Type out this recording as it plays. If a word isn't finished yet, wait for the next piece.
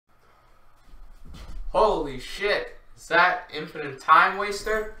Holy shit. Is that Infinite Time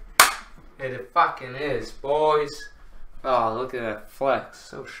Waster? It fucking is, boys. Oh, look at that flex.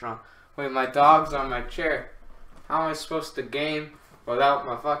 So strong. Wait, my dog's on my chair. How am I supposed to game without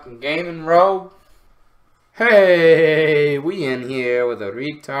my fucking gaming robe? Hey, we in here with a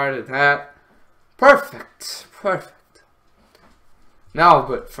retarded hat. Perfect. Perfect. No,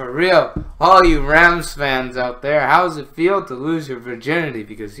 but for real, all you Rams fans out there, how does it feel to lose your virginity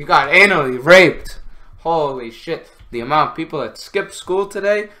because you got anally raped? Holy shit. The amount of people that skipped school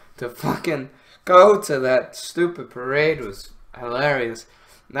today to fucking go to that stupid parade was hilarious.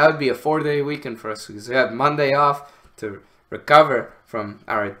 That would be a 4-day weekend for us because we had Monday off to recover from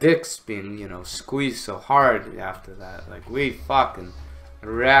our dicks being, you know, squeezed so hard after that. Like, we fucking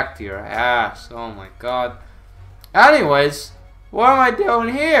wrecked your ass. Oh my god. Anyways, what am I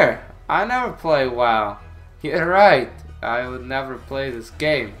doing here? I never play WoW. You're right. I would never play this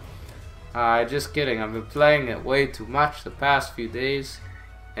game. Just kidding. I've been playing it way too much the past few days.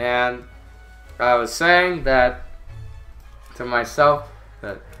 And I was saying that to myself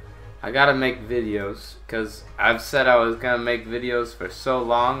that I gotta make videos. Because I've said I was gonna make videos for so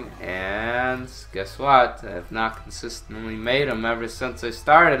long. And guess what? I've not consistently made them ever since I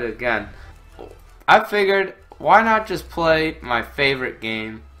started again. I figured, why not just play my favorite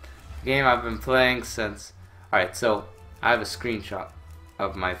game? The game I've been playing since... Alright, so I have a screenshot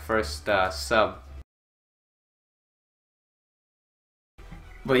of my first sub.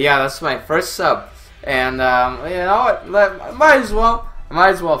 But yeah, that's my first sub. And you know what? I might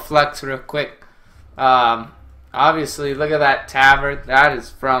as well flex real quick. Obviously, look at that tabard. That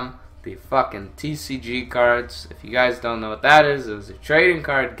is from the fucking TCG cards. If you guys don't know what that is, it was a trading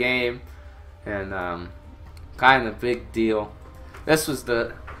card game. And kind of big deal. This was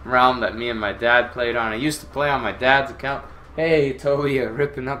the realm that me and my dad played on. I used to play on my dad's account. Hey, Toby, you're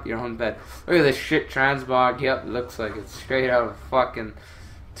ripping up your own bed. Look at this shit transmog. Yep, looks like it's straight out of fucking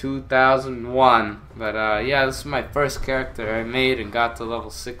 2001. But yeah, this is my first character I made and got to level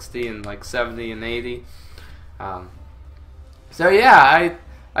 60 and like 70 and 80. So yeah,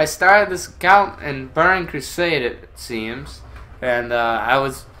 I started this account in Burning Crusade, it seems. And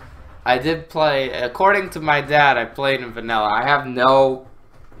I did play, according to my dad, I played in vanilla. I have no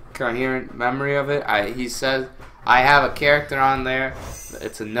coherent memory of it. He says I have a character on there.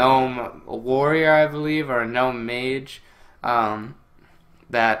 It's a gnome, a warrior, I believe, or a gnome mage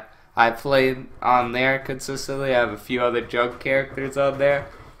that I played on there consistently. I have a few other jug characters on there.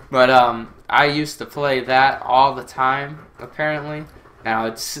 But I used to play that all the time, apparently.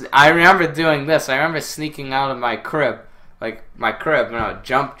 Now, I remember doing this. I remember sneaking out of my crib. Like my crib, and I would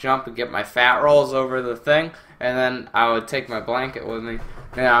jump and get my fat rolls over the thing, and then I would take my blanket with me,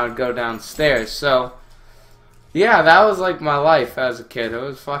 and I would go downstairs. So, yeah, that was like my life as a kid. It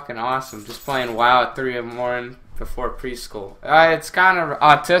was fucking awesome, just playing WoW at 3 in the morning before preschool. It's kind of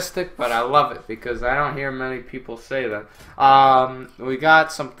autistic, but I love it because I don't hear many people say that. We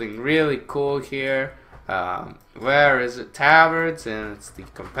got something really cool here. Where is it? Tabards, and it's the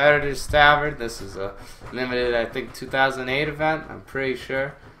Competitors Tabard. This is a limited, I think, 2008 event. I'm pretty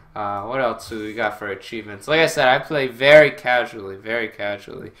sure. What else do we got for achievements? Like I said, I play very casually, very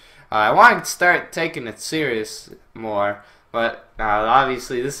casually. I want to start taking it serious more, but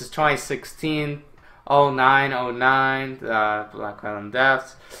obviously this is 2016, 09, Black Island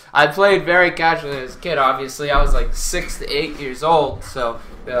Deaths. I played very casually as a kid. Obviously, I was like 6 to 8 years old, so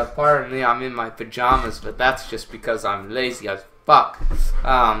pardon me, I'm in my pajamas, but that's just because I'm lazy as fuck.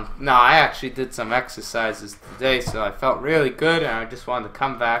 No, I actually did some exercises today, so I felt really good, and I just wanted to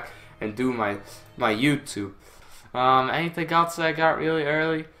come back and do my YouTube. Anything else that I got really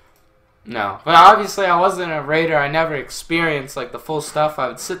early? No, but obviously I wasn't a raider. I never experienced like the full stuff. I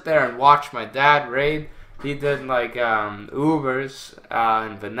would sit there and watch my dad raid. He did like Ubers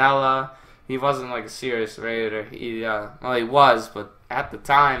and vanilla. He wasn't like a serious raider. Well, he was, but at the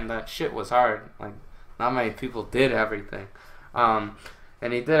time that shit was hard. Like not many people did everything. And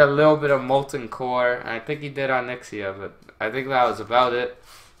he did a little bit of Molten Core. And I think he did Onyxia, but I think that was about it.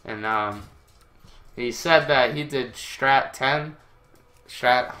 And he said that he did Strat 10.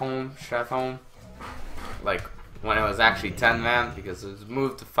 Strat home, like when it was actually 10-man, because it was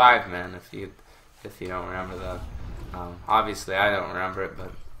moved to 5-man. If you don't remember that, obviously I don't remember it,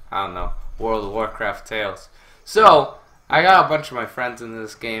 but I don't know. World of Warcraft tales. So I got a bunch of my friends in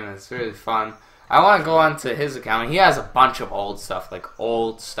this game, and it's really fun. I want to go on to his account. He has a bunch of old stuff,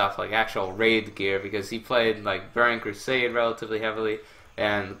 like actual raid gear, because he played like Burning Crusade relatively heavily,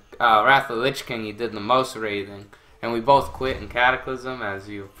 and Wrath of the Lich King. He did the most raiding. And we both quit in Cataclysm, as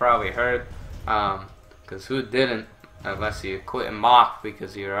you've probably heard. Because who didn't, unless you quit in Mock,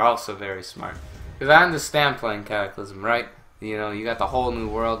 because you're also very smart. Because I understand playing Cataclysm, right? You know, you got the whole new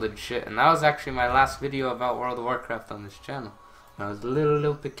world and shit. And that was actually my last video about World of Warcraft on this channel. When I was a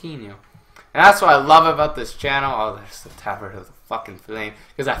little pequeño. And that's what I love about this channel. Oh, there's the Tavern of the fucking Flame.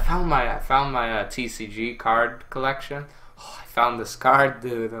 Because I found my TCG card collection. Oh, I found this card,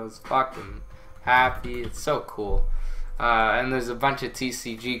 dude. I was fucking happy. It's so cool. And there's a bunch of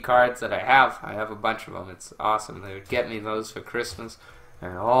TCG cards that I have. I have a bunch of them. It's awesome. They would get me those for Christmas.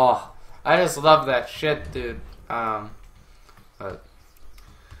 And oh, I just love that shit, dude. But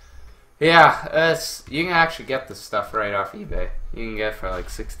yeah, you can actually get this stuff right off eBay. You can get it for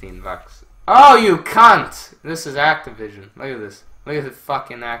like 16 bucks. Oh, you cunt! This is Activision. Look at this. Look at the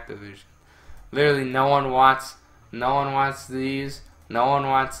fucking Activision. Literally, no one wants these. No one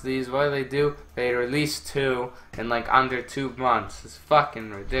wants these. What do? They release 2 in like under 2 months. It's fucking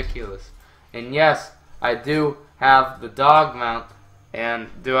ridiculous. And yes, I do have the dog mount. And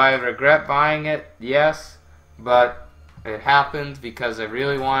do I regret buying it? Yes. But it happened because I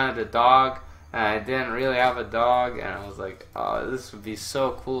really wanted a dog. And I didn't really have a dog. And I was like, oh, this would be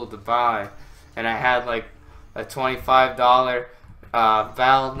so cool to buy. And I had like a $25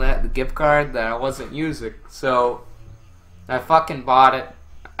 ValNet gift card that I wasn't using. So I fucking bought it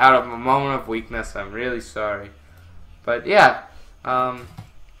out of a moment of weakness. I'm really sorry. But yeah,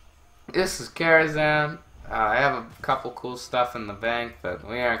 this is Karazhan. I have a couple cool stuff in the bank, but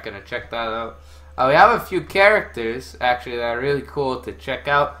we aren't going to check that out. We have a few characters, actually, that are really cool to check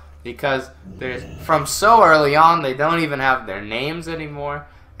out, because there's from so early on, they don't even have their names anymore.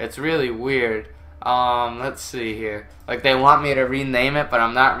 It's really weird. Let's see here. Like, they want me to rename it, but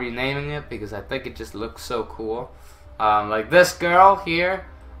I'm not renaming it, because I think it just looks so cool. Like this girl here,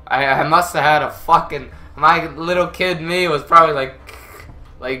 I must have had a fucking, my little kid me was probably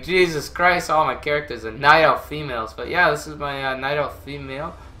like Jesus Christ, all my characters are night elf females. But yeah, this is my night elf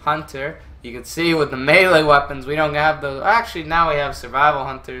female hunter. You can see with the melee weapons, we don't have those. Actually, now we have survival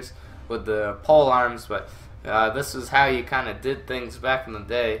hunters with the pole arms, but this is how you kind of did things back in the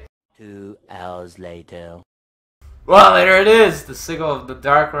day. 2 hours later. Well, there it is, the signal of the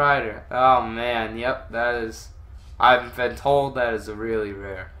Dark Rider. Oh man, yep, that is, I've been told that is a really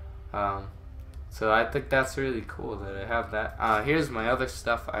rare. So I think that's really cool that I have that. Here's my other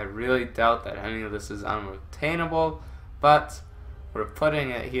stuff. I really doubt that any of this is unobtainable, but we're putting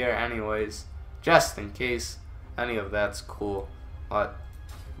it here anyways, just in case any of that's cool. But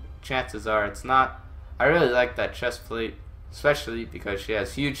chances are it's not. I really like that chest plate, especially because she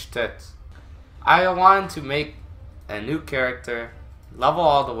has huge tits. I wanted to make a new character, level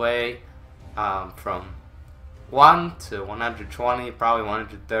all the way, from 1 to 120, probably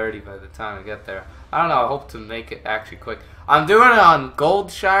 130 by the time I get there. I don't know, I hope to make it actually quick. I'm doing it on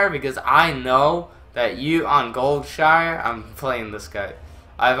Goldshire because I know that on Goldshire, I'm playing this guy.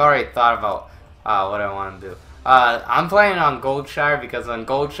 I've already thought about what I want to do. I'm playing on Goldshire because on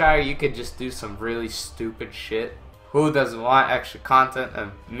Goldshire you could just do some really stupid shit. Who doesn't want extra content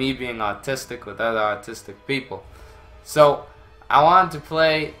of me being autistic with other autistic people? So I wanted to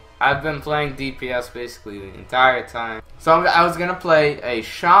play. I've been playing DPS basically the entire time. So I was gonna play a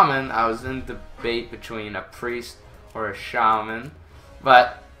shaman. I was in debate between a priest or a shaman,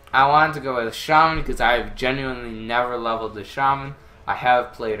 but I wanted to go with a shaman because I have genuinely never leveled a shaman. I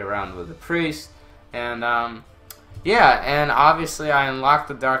have played around with a priest, and yeah, and obviously I unlocked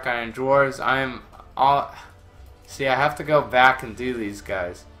the Dark Iron Dwarves. See, I have to go back and do these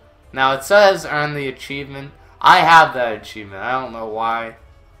guys. Now it says earn the achievement. I have that achievement. I don't know why.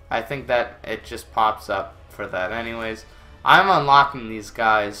 I think that it just pops up for that anyways. I'm unlocking these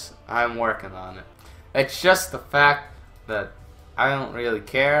guys. I'm working on it. It's just the fact that I don't really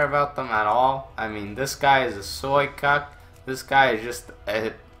care about them at all. I mean, this guy is a soy cuck. This guy is just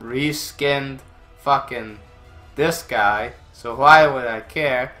a reskinned fucking this guy. So why would I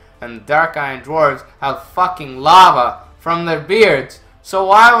care? And the Dark Iron Dwarves have fucking lava from their beards. So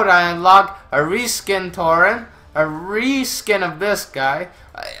why would I unlock a reskin Tauren, a reskin of this guy,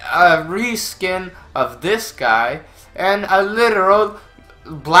 a reskin of this guy, and a literal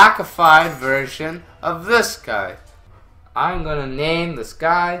blackified version of this guy? I'm gonna name this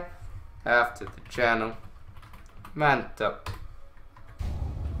guy after the channel. Manta.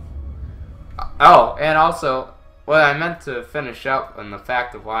 Oh, and also, what I meant to finish up on the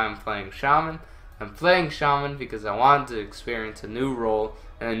fact of why I'm playing Shaman. I'm playing Shaman because I wanted to experience a new role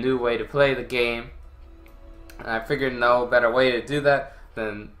and a new way to play the game. And I figured no better way to do that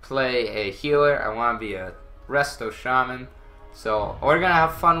than play a healer. I want to be a Resto Shaman. So we're going to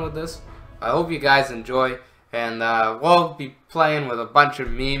have fun with this. I hope you guys enjoy. And we'll be playing with a bunch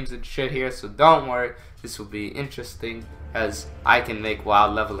of memes and shit here. So don't worry. This will be interesting. as I can make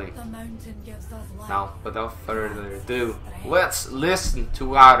wild leveling. The mountain gives us life. Now, without further ado, let's listen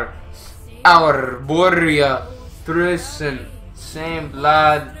to our warrior, Tristan, same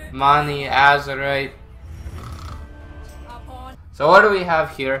blood, money, Azurite. So what do we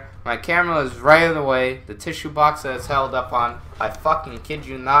have here? My camera is right away. The tissue box that it's held up on. I fucking kid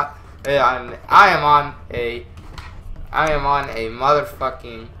you not. I am on a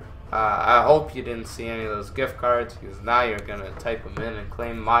motherfucking. I hope you didn't see any of those gift cards, because now you're gonna type them in and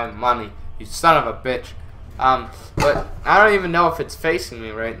claim my money. You son of a bitch. But I don't even know if it's facing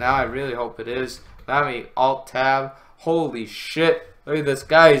me right now. I really hope it is. Let me alt tab. Holy shit. Look at this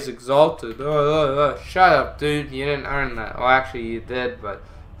guy, he's exalted. Shut up, dude. You didn't earn that. Well, actually, you did, but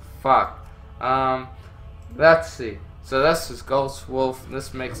fuck. Let's see. So this is Ghost Wolf.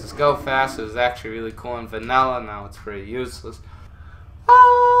 This makes us go fast. It was actually really cool in vanilla. Now it's pretty useless.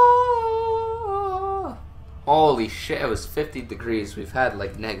 Holy shit, it was 50 degrees. We've had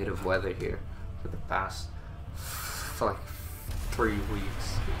like negative weather here for the past like 3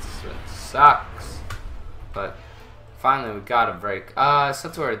 weeks. It sucks. But finally, we got a break.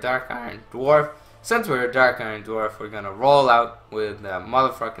 Since we're a Dark Iron Dwarf, we're gonna roll out with that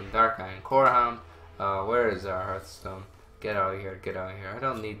motherfucking Dark Iron Corehound. Where is our Hearthstone? Get out of here, get out of here. I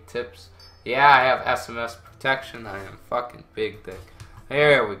don't need tips. Yeah, I have SMS protection. I am fucking big dick.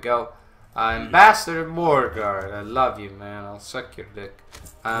 Here we go. Ambassador Morgard, I love you, man. I'll suck your dick.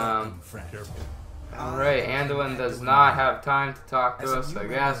 Alright, Anduin does not have time to talk to us, I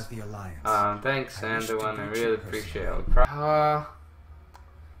guess. Thanks, Anduin. I really appreciate it.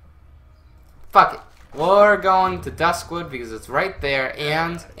 Fuck it. We're going to Duskwood because it's right there,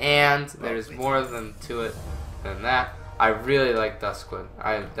 and there's more to it than that. I really like Duskwood.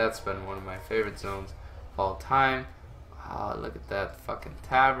 That's been one of my favorite zones of all time. Oh, look at that fucking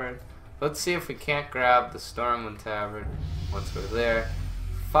tavern. Let's see if we can't grab the Stormwind Tavern once we're there.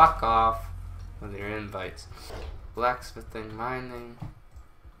 Fuck off with your invites. Blacksmithing, mining.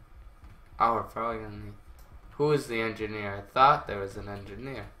 Oh, we're probably gonna need. Who is the engineer? I thought there was an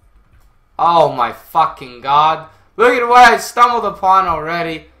engineer. Oh my fucking god. Look at what I stumbled upon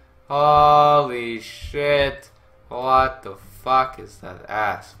already. Holy shit. What the fuck is that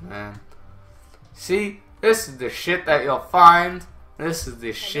ass, man? See? This is the shit that you'll find. This is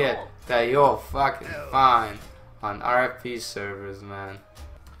the shit that you'll fucking find on RFP servers, man.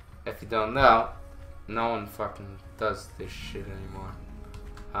 If you don't know, no one fucking does this shit anymore.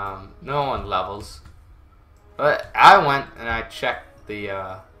 No one levels. But I went and I checked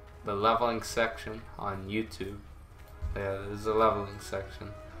the leveling section on YouTube. Yeah, there's a leveling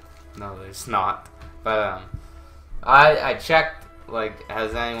section. No, there's not. But I checked, like,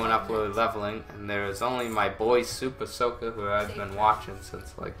 has anyone uploaded leveling, and there was only my boy Super Soka, who I've been watching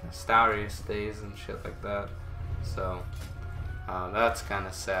since like Nostalrius days and shit like that. So that's kind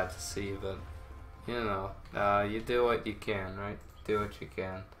of sad to see, but you know, you do what you can, right? Do what you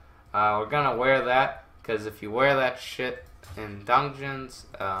can. We're gonna wear that, because if you wear that shit in dungeons,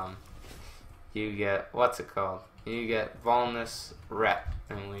 you get, what's it called? You get bonus rep,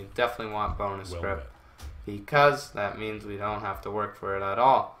 and we definitely want bonus rep. Because that means we don't have to work for it at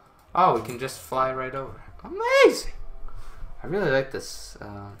all. Oh, we can just fly right over. Amazing! I really like this.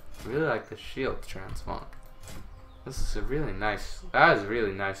 Really like the shield transmog. This is a really nice. That is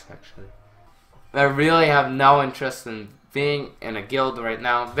really nice, actually. I really have no interest in being in a guild right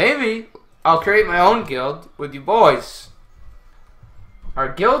now. Maybe I'll create my own guild with you boys. Our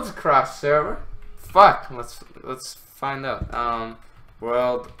guild's cross server. Fuck. Let's find out.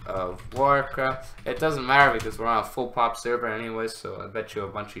 World of Warcraft. It doesn't matter because we're on a full pop server anyway, so I bet you a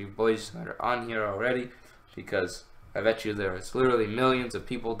bunch of you boys that are on here already, because I bet you there is literally millions of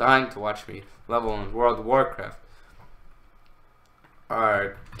people dying to watch me level in World of Warcraft.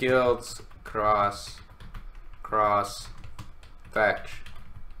 Our guilds cross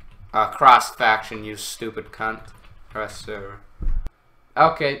faction, you stupid cunt. Cross server.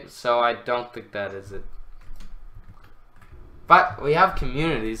 Okay, so I don't think that is it. But we have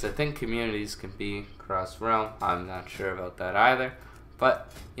communities. I think communities can be cross-realm. I'm not sure about that either.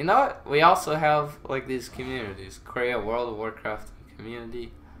 But you know what? We also have like these communities. Create a World of Warcraft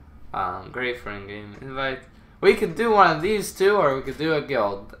community. Great for in-game invite. We could do one of these two, or we could do a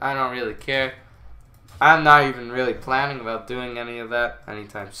guild. I don't really care. I'm not even really planning about doing any of that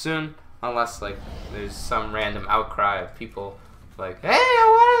anytime soon, unless like there's some random outcry of people like, hey, I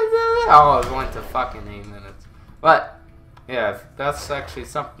want to do that. Oh, I went to fucking 8 minutes. But yeah, if that's actually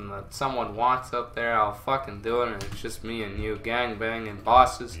something that someone wants out there, I'll fucking do it, and it's just me and you gangbanging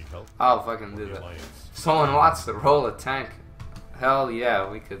bosses, I'll fucking do that. If someone wants to roll a tank, hell yeah,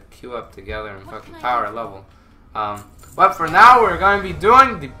 we could queue up together and fucking power level. But for now, we're going to be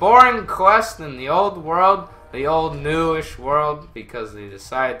doing the boring quest in the old world, the old newish world, because they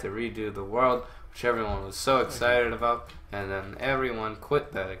decided to redo the world, which everyone was so excited about, and then everyone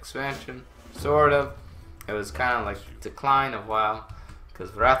quit that expansion, sort of. It was kind of like decline a while,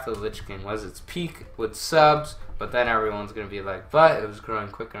 because Wrath of the Lich King was its peak with subs, but then everyone's going to be like, but it was growing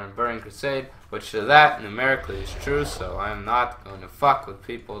quicker in Burning Crusade, which to that numerically is true, so I'm not going to fuck with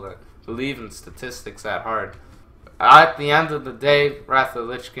people that believe in statistics that hard. At the end of the day, Wrath of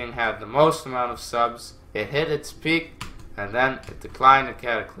the Lich King had the most amount of subs, it hit its peak, and then it declined to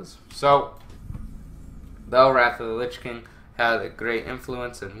Cataclysm. So, though Wrath of the Lich King had a great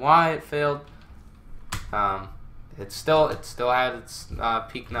influence in why it failed, it still had its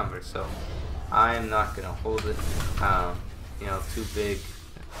peak number, so I am not gonna hold it, too big,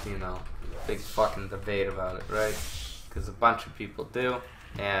 big fucking debate about it, right? Because a bunch of people do,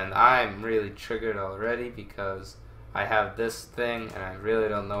 and I'm really triggered already because I have this thing and I really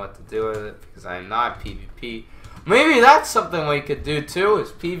don't know what to do with it because I'm not PvP. Maybe that's something we could do too,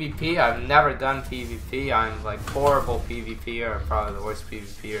 is PvP. I've never done PvP. I'm like horrible PvPer. I'm probably the worst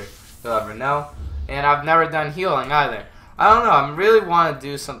PvPer you'll ever know. And I've never done healing either. I don't know, I really want to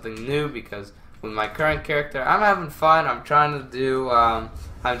do something new because with my current character, I'm having fun. I'm trying to do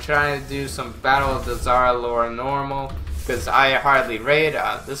some Battle of the Zara lore normal because I hardly raid.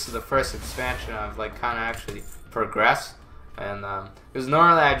 This is the first expansion I've like kind of actually progressed. And because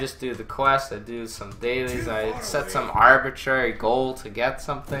normally I just do the quest, I do some dailies, I set some arbitrary goal to get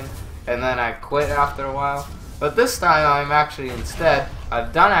something, and then I quit after a while. But this time I'm actually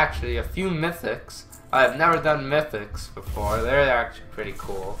I've done actually a few mythics. I've never done mythics before. They're actually pretty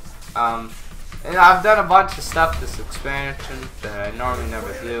cool. And I've done a bunch of stuff this expansion that I normally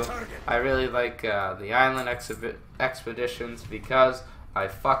never do. I really like the island expeditions because I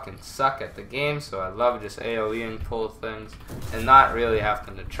fucking suck at the game, so I love just AoEing pull things and not really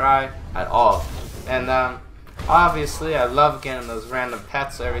having to try at all. And obviously I love getting those random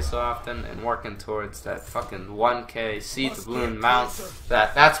pets every so often and working towards that fucking 1k Seed the Balloon mount.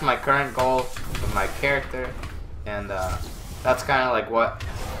 That's my current goal with my character, and that's kind of like what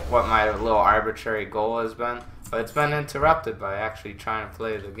my little arbitrary goal has been. But it's been interrupted by actually trying to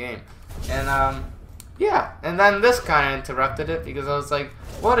play the game. And yeah, and then this kind of interrupted it because I was like,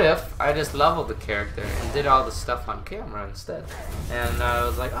 what if I just leveled the character and did all the stuff on camera instead? And I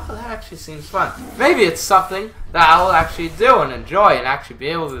was like, oh, that actually seems fun. Maybe it's something that I'll actually do and enjoy and actually be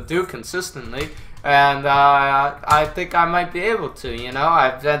able to do consistently. And I think I might be able to,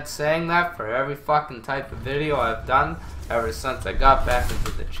 I've been saying that for every fucking type of video I've done ever since I got back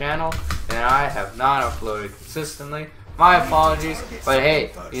into the channel, and I have not uploaded consistently. My apologies, but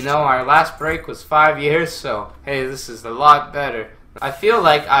hey, our last break was 5 years, so hey, this is a lot better. I feel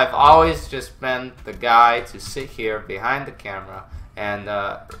like I've always just been the guy to sit here behind the camera and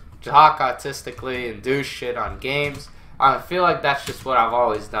talk autistically and do shit on games. I feel like that's just what I've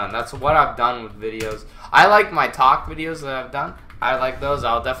always done. That's what I've done with videos. I like my talk videos that I've done. I like those.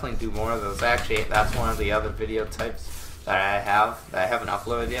 I'll definitely do more of those. Actually, that's one of the other video types that I haven't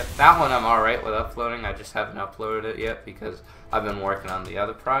uploaded yet. That one I'm alright with uploading, I just haven't uploaded it yet because I've been working on the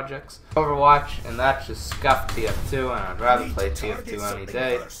other projects. Overwatch, and that's just scuffed TF2, and I'd rather play TF2 any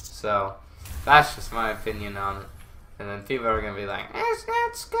day, so that's just my opinion on it. And then people are going to be like, it's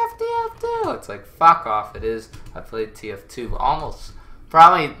not scuffed TF2. It's like, fuck off, it is. I played TF2 almost,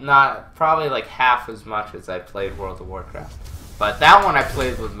 probably like half as much as I played World of Warcraft. But that one I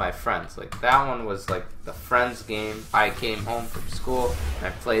played with my friends. Like, that one was like the friends game. I came home from school and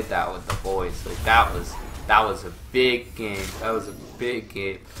I played that with the boys. Like, that was a big game. That was a big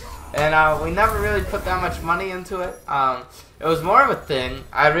game. And we never really put that much money into it. It was more of a thing.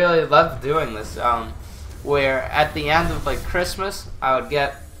 I really loved doing this. Where at the end of like Christmas, I would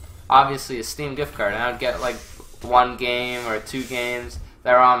get obviously a Steam gift card, and I would get like 1 game or 2 games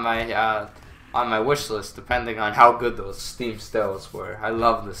that are on my wish list, depending on how good those Steam sales were. I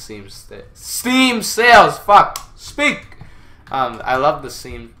love the Steam sales. Fuck, speak. I love the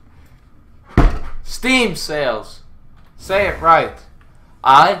Steam sales. Say it right.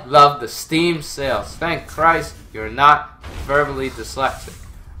 I love the Steam sales. Thank Christ you're not verbally dyslexic.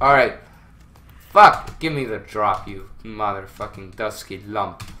 All right. Fuck, give me the drop, you motherfucking dusky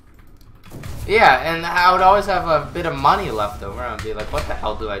lump. Yeah, and I would always have a bit of money left over, and I'd be like, what the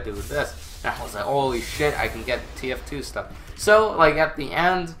hell do I do with this? And I was like, holy shit, I can get TF2 stuff. So, like, at the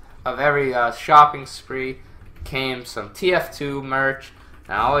end of every shopping spree came some TF2 merch,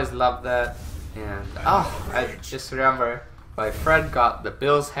 and I always loved that. And, oh, I just remember my friend got the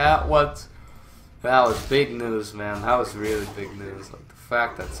Bills hat once. That was big news, man. That was really big news. Like, the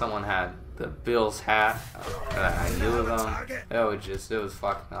fact that someone had the Bills hat. I knew them. It was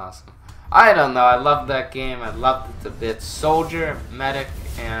fucking awesome. I don't know. I loved that game. I loved it a bit. Soldier, medic,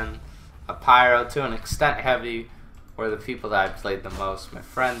 and a pyro to an extent. Heavy were the people that I played the most. My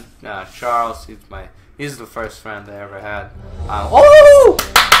friend Charles. He's the first friend I ever had. Oh!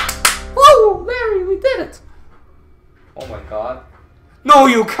 Woo! Larry, we did it! Oh my god. No,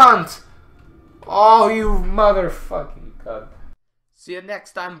 you can't! Oh, you motherfucking cunt. See you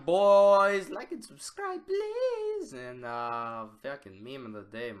next time, boys. Like and subscribe, please. And, fucking meme of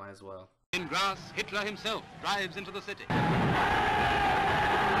the day, might as well. In grass, Hitler himself drives into the city.